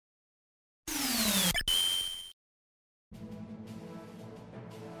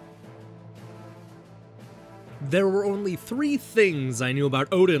There were only 3 things I knew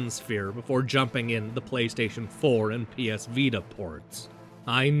about Odin Sphere before jumping into the PlayStation 4 and PS Vita ports.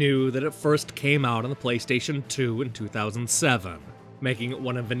 I knew that it first came out on the PlayStation 2 in 2007, making it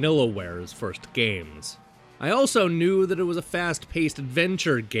one of Vanillaware's first games. I also knew that it was a fast-paced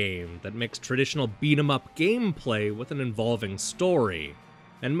adventure game that mixed traditional beat-em-up gameplay with an involving story.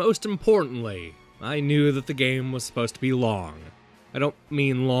 And most importantly, I knew that the game was supposed to be long. I don't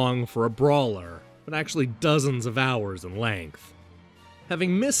mean long for a brawler, but actually dozens of hours in length.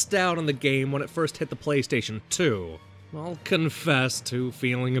 Having missed out on the game when it first hit the PlayStation 2, I'll confess to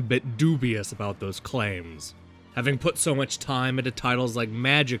feeling a bit dubious about those claims. Having put so much time into titles like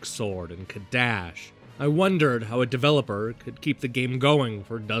Magic Sword and Kadash, I wondered how a developer could keep the game going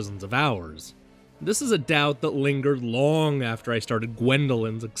for dozens of hours. This is a doubt that lingered long after I started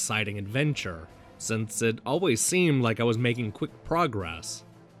Gwendolyn's exciting adventure, since it always seemed like I was making quick progress.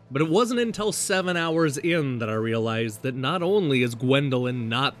 But it wasn't until 7 hours in that I realized that not only is Gwendolyn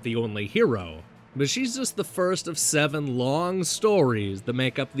not the only hero, but she's just the first of 7 long stories that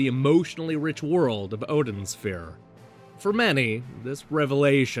make up the emotionally rich world of Odin Sphere. For many, this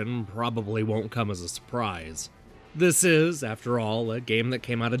revelation probably won't come as a surprise. This is, after all, a game that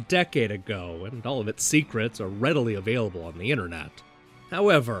came out a decade ago, and all of its secrets are readily available on the internet.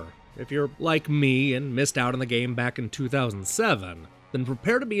 However, if you're like me and missed out on the game back in 2007, then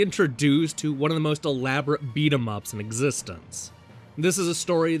prepare to be introduced to one of the most elaborate beat-em-ups in existence. This is a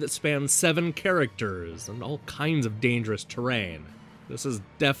story that spans 7 characters and all kinds of dangerous terrain. This is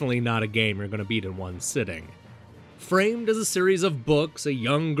definitely not a game you're going to beat in one sitting. Framed as a series of books a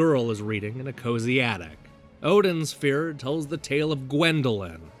young girl is reading in a cozy attic, Odin Sphere tells the tale of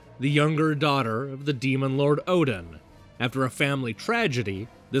Gwendolyn, the younger daughter of the demon lord Odin. After a family tragedy,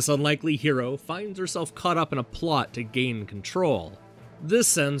 this unlikely hero finds herself caught up in a plot to gain control. This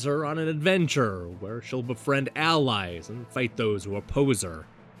sends her on an adventure where she'll befriend allies and fight those who oppose her.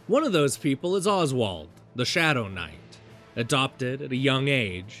 One of those people is Oswald, the Shadow Knight. Adopted at a young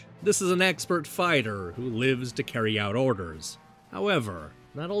age, this is an expert fighter who lives to carry out orders. However,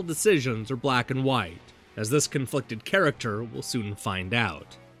 not all decisions are black and white, as this conflicted character will soon find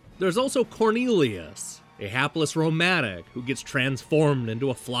out. There's also Cornelius, a hapless romantic who gets transformed into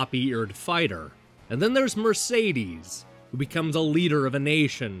a floppy-eared fighter. And then there's Mercedes, who becomes a leader of a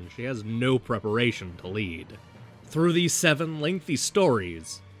nation she has no preparation to lead. Through these 7 lengthy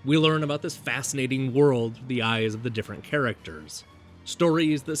stories, we learn about this fascinating world through the eyes of the different characters.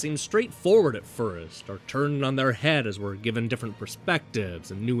 Stories that seem straightforward at first are turned on their head as we're given different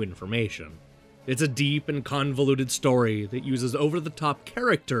perspectives and new information. It's a deep and convoluted story that uses over-the-top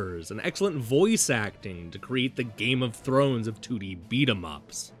characters and excellent voice acting to create the Game of Thrones of 2D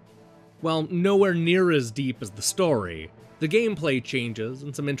beat-em-ups. While nowhere near as deep as the story, the gameplay changes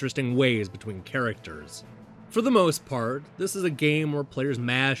in some interesting ways between characters. For the most part, this is a game where players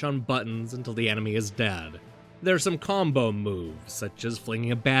mash on buttons until the enemy is dead. There are some combo moves, such as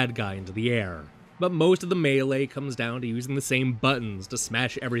flinging a bad guy into the air, but most of the melee comes down to using the same buttons to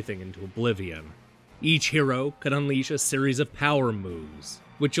smash everything into oblivion. Each hero can unleash a series of power moves,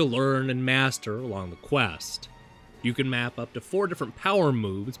 which you'll learn and master along the quest. You can map up to 4 different power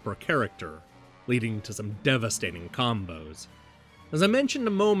moves per character, leading to some devastating combos. As I mentioned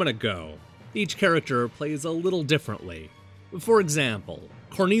a moment ago, each character plays a little differently. For example,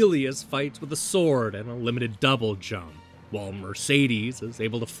 Cornelius fights with a sword and a limited double jump, while Mercedes is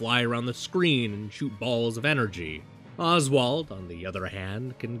able to fly around the screen and shoot balls of energy. Oswald, on the other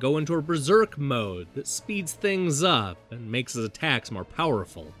hand, can go into a berserk mode that speeds things up and makes his attacks more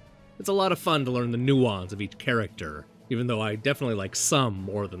powerful. It's a lot of fun to learn the nuance of each character, even though I definitely like some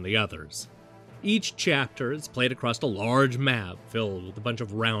more than the others. Each chapter is played across a large map filled with a bunch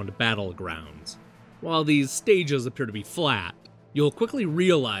of round battlegrounds. While these stages appear to be flat, you'll quickly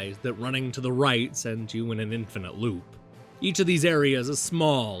realize that running to the right sends you in an infinite loop. Each of these areas is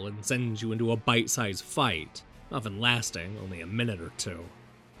small and sends you into a bite-sized fight, often lasting only a minute or 2.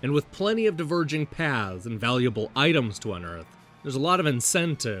 And with plenty of diverging paths and valuable items to unearth, there's a lot of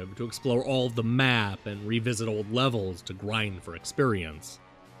incentive to explore all of the map and revisit old levels to grind for experience.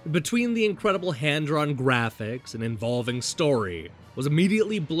 Between the incredible hand-drawn graphics and involving story, I was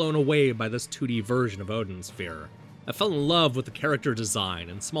immediately blown away by this 2D version of Odin Sphere. I fell in love with the character design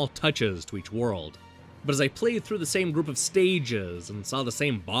and small touches to each world. But as I played through the same group of stages and saw the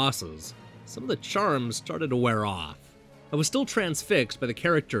same bosses, some of the charms started to wear off. I was still transfixed by the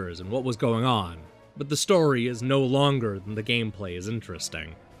characters and what was going on, but the story is no longer than the gameplay is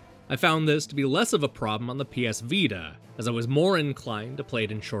interesting. I found this to be less of a problem on the PS Vita, as I was more inclined to play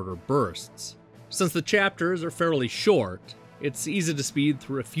it in shorter bursts. Since the chapters are fairly short, It's easy to speed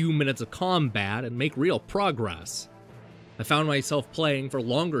through a few minutes of combat and make real progress. I found myself playing for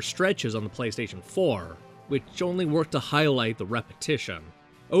longer stretches on the PlayStation 4, which only worked to highlight the repetition.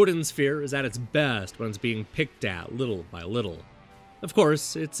 Odin Sphere is at its best when it's being picked at little by little. Of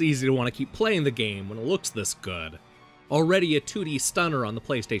course, it's easy to want to keep playing the game when it looks this good. Already a 2D stunner on the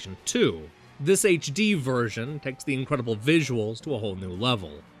PlayStation 2, this HD version takes the incredible visuals to a whole new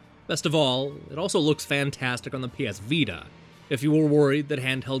level. Best of all, it also looks fantastic on the PS Vita. If you were worried that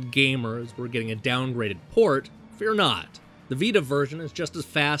handheld gamers were getting a downgraded port, fear not. The Vita version is just as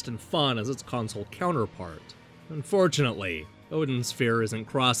fast and fun as its console counterpart. Unfortunately, Odin Sphere isn't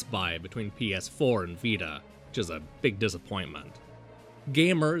cross-buy between PS4 and Vita, which is a big disappointment.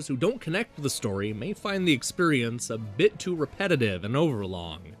 Gamers who don't connect with the story may find the experience a bit too repetitive and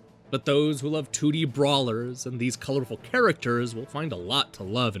overlong, but those who love 2D brawlers and these colorful characters will find a lot to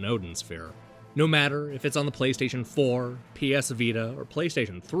love in Odin Sphere. No matter if it's on the PlayStation 4, PS Vita, or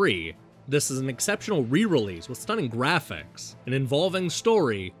PlayStation 3, this is an exceptional re-release with stunning graphics, an involving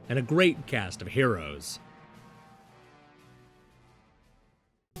story, and a great cast of heroes.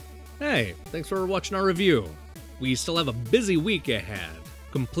 Hey, thanks for watching our review. We still have a busy week ahead,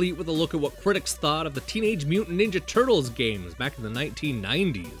 complete with a look at what critics thought of the Teenage Mutant Ninja Turtles games back in the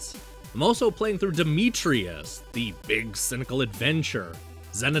 1990s. I'm also playing through Demetrius, The Big Cynical Adventure,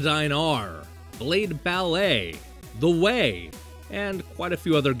 Xenodyne R, Blade Ballet, The Way, and quite a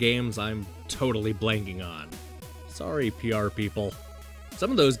few other games I'm totally blanking on. Sorry, PR people. Some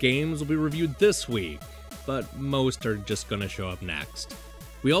of those games will be reviewed this week, but most are just gonna show up next.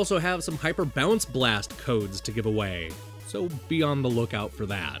 We also have some Hyper Bounce Blast codes to give away, so be on the lookout for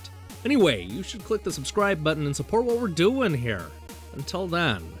that. Anyway, you should click the subscribe button and support what we're doing here. Until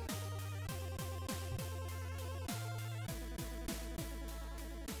then,